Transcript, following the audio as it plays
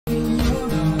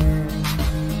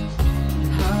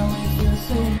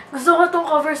Gusto ko tong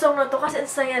cover song na to kasi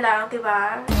ang saya lang,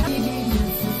 diba?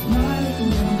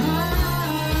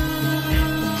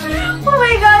 Oh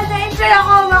my God! Na-enjoy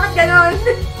ako! Bakit ganon?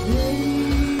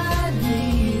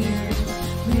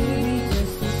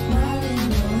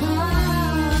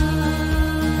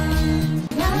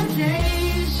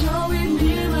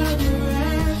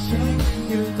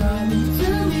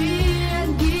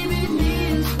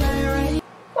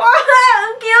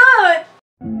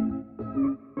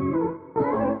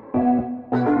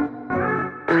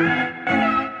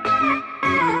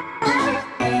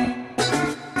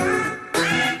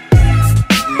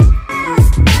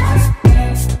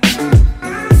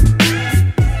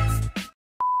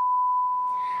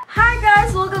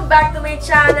 Back to my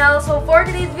channel. So for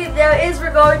today's video is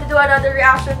we're going to do another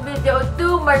reaction video to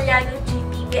Mariano G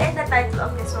TV, and the title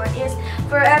of this one is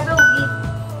Forever We...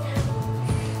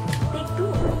 Take two.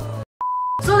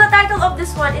 So the title of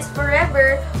this one is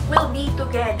Forever We'll Be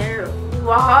Together.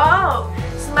 Wow!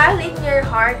 Smile in Your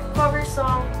Heart, cover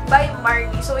song by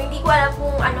Mardy. So hindi ko alam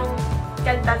kung anong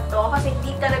kanta to kasi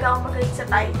hindi talaga ako magaling sa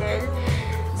title.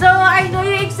 So, I know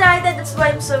you're excited. That's why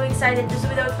I'm so excited. So,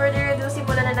 without further ado,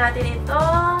 simulan na natin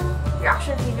itong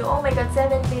reaction video. Oh my God,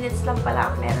 7 minutes lang pala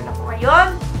ang meron ako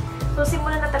ngayon. So,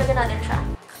 simulan na talaga natin siya.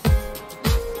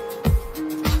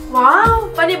 Wow!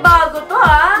 Panibago to,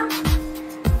 ah!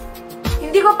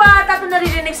 Hindi ko pa ata ito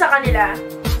naririnig sa kanila.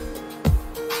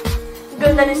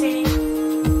 Ganda ni si...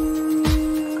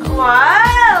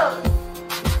 Wow!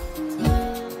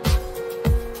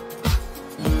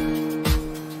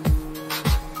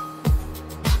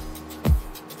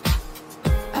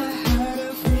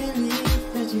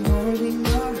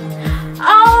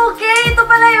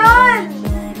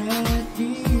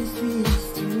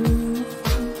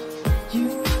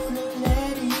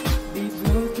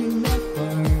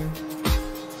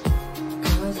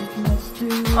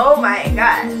 Oh my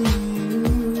God!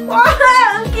 Wow!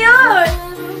 Ang cute!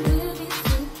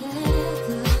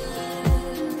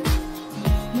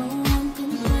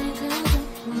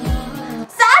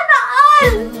 Sana all!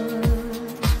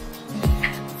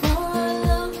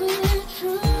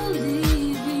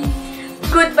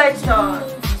 Good vibes to.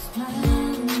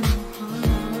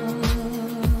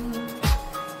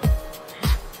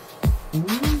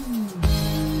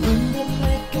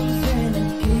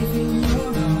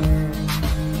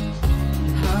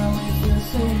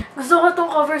 Gusto ko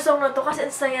tong cover song na to kasi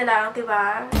ang saya lang,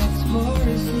 diba?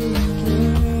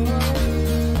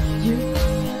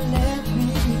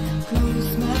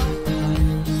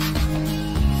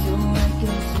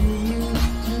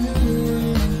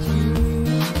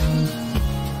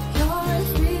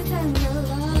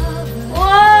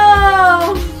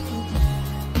 Wow!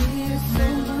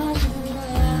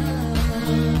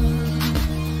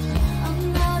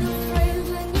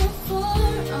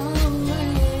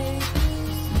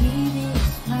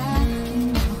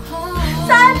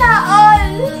 Sana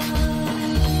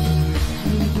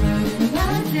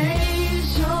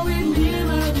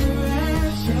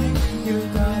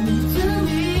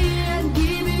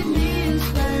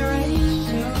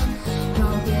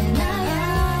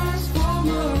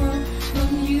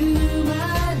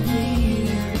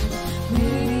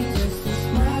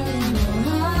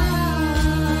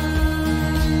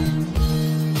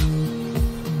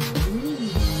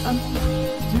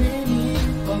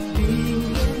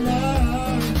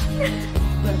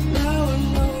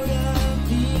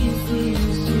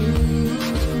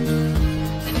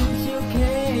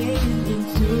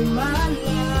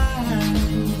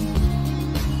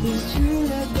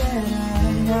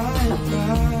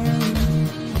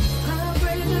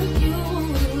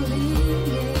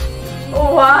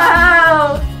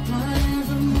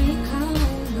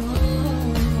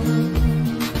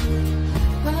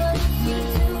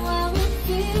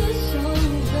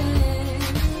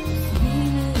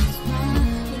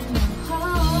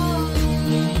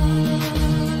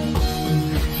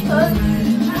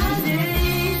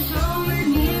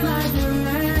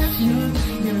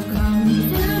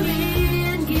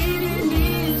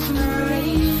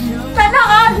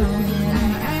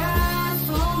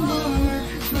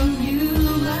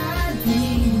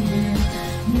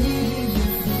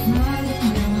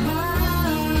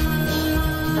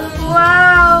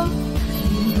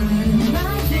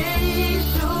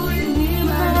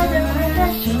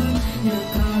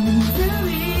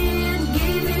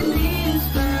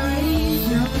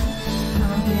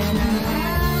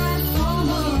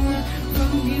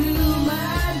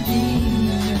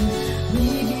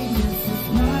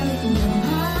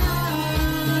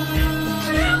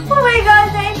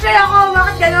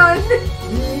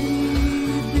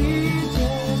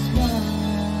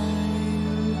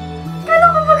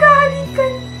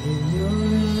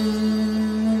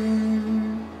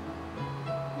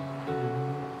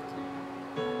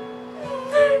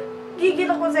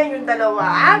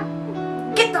dalawa.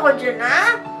 Get ako dyan,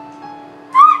 ha?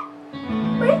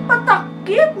 May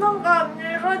patakip ng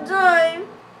camera dyan.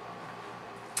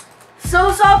 So,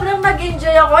 sobrang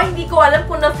nag-enjoy ako. Hindi ko alam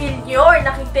kung na-feel nyo or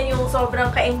nakita nyo yung sobrang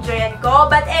ka-enjoyan ko.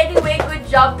 But anyway, good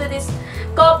job to this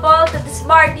couple, to this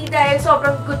Mardy dahil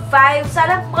sobrang good vibes.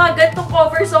 Sana mga ganitong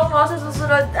cover song no, sa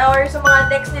susunod or sa mga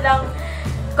next nilang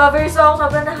cover song,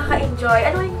 sobrang nakaka-enjoy.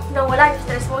 Ano yung nawala yung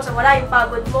stress mo, wala yung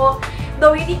pagod mo.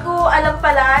 Though hindi ko alam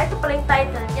pala, ito pala yung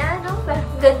title niya, no? Pero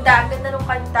ganda nung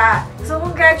kanta. So,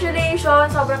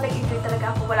 congratulations! Sobrang nag-enjoy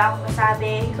talaga ako, wala akong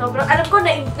masabi. Sobrang, alam ko,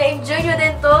 na-enjoy nyo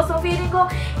din to. So, feeling ko,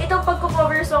 itong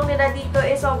pagko-cover song nila dito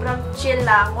is sobrang chill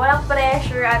lang. Walang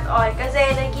pressure at all. Kasi,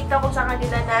 nakikita ko sa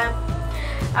kanila na,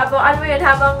 alam mo yun,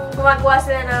 habang gumagawa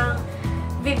sila ng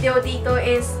video dito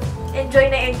is,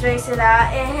 enjoy sila.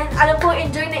 And alam ko,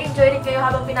 enjoy rin kayo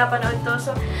habang pinapanood to.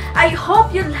 So, I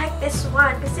hope you like this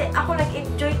one. Kasi ako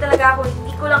nag-enjoy talaga ako.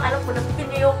 Hindi ko lang alam kung na-feel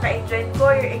nyo yung ka-enjoy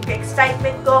ko, yung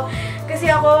excitement ko.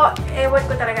 Kasi ako, ewan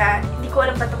ko talaga, hindi ko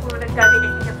alam ba't ako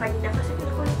nagkagaling niya kanina. Kasi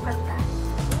feel ko yung kanta.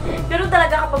 Pero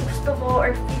talaga kapag gusto mo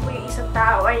or feel mo yung isang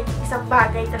tao or isang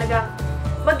bagay, talagang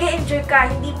mag-e-enjoy ka.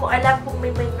 Hindi mo alam kung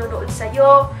may nanonood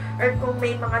sa'yo or kung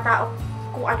may mga taong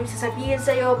kung ano yung sasabihin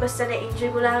sa'yo, basta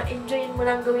na-enjoy mo lang, enjoyin mo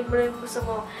lang, gawin mo lang yung gusto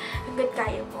mo, hanggang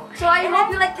kaya mo. So, I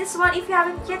hope you like this one. If you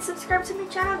haven't yet subscribed to my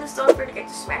channel, just don't forget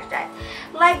to smash that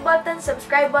like button,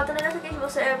 subscribe button, and notification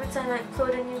bell so every time I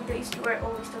upload a new video, you are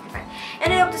always notified.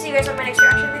 And I hope to see you guys on my next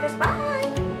reaction videos. Bye!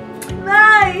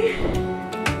 Bye!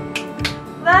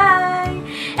 Bye!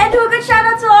 And a good shout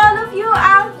out to all of you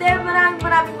out there.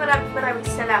 Maraming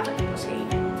salamat po sa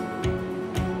inyo.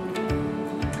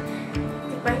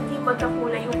 Hindi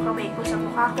magkakulay yung kamay ko sa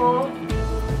mukha ko.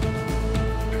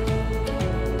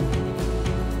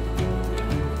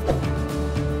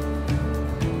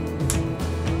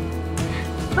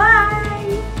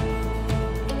 Bye!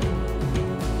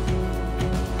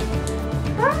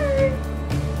 Bye!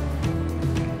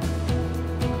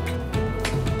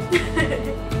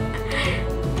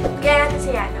 Kaya natin si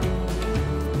Yana.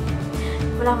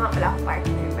 Wala nga pala akong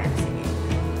partner, pero sige.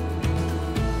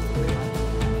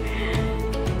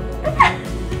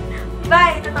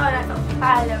 Bye! Totoo na to.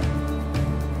 Paalam.